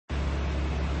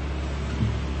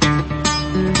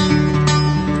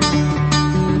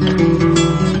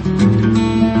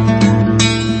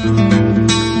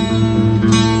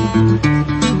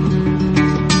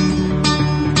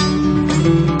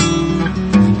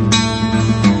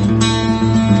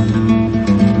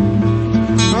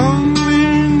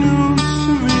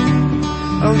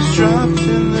Dropped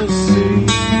in the sea,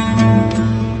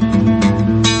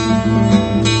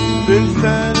 been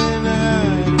fighting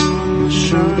out among the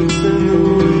sharks and the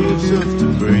waves of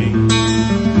debris.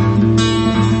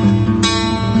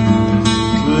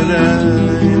 But I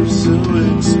am so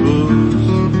exposed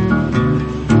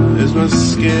as my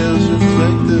scales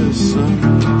reflect the sun.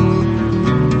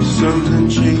 Something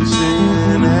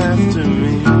chasing after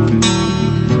me,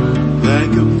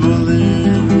 like a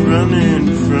bullet running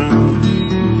from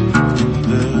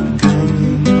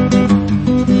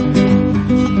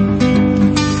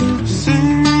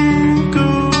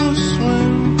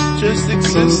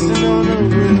existing on a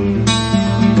rim.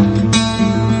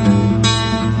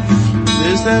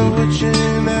 There's that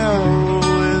witching hour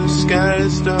where the sky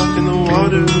is dark and the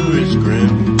water is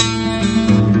grim.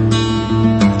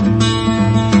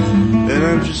 And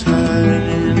I'm just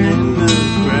hiding in the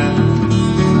crowd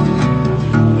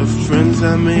of friends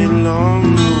I made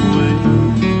along the way,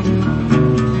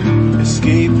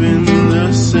 escaping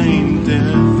the same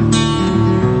death,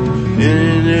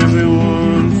 and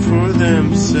everyone for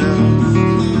themselves.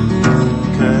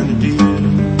 Kind of deal.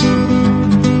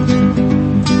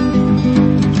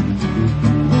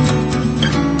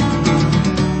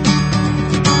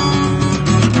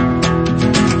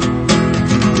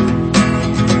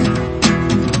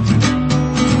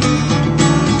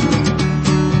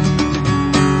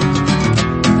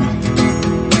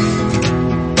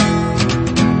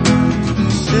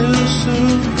 Still so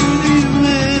pretty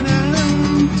when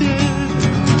I'm dead.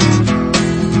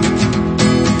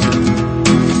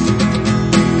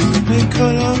 They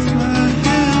cut off my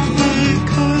head, they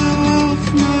cut off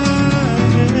my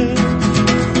head.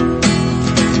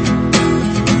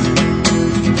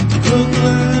 Hook,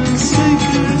 line and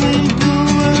sinker, ain't no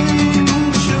way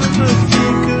much of a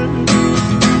thinker.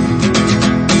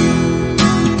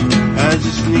 I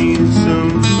just need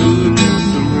some food and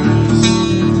some rest,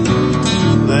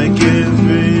 like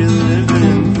every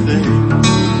living thing.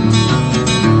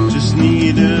 Just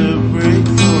need a break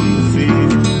from the fear,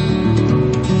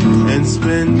 and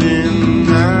spending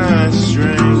my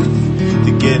strength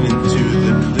to get into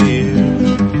the clear.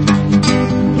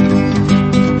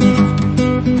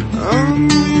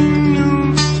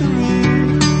 Unbeknownst to me,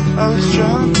 I was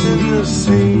dropped in the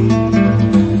sea,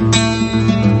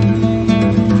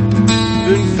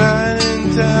 been fighting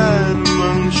tide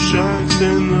among the sharks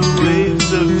and the waves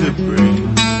of debris.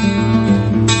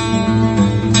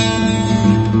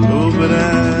 Oh, but I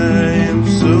am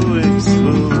so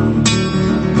exposed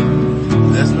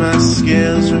as my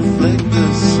scales reflect the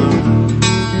sun.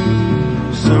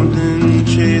 Something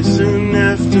chasing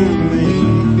after me,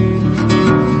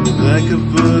 like a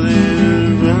bullet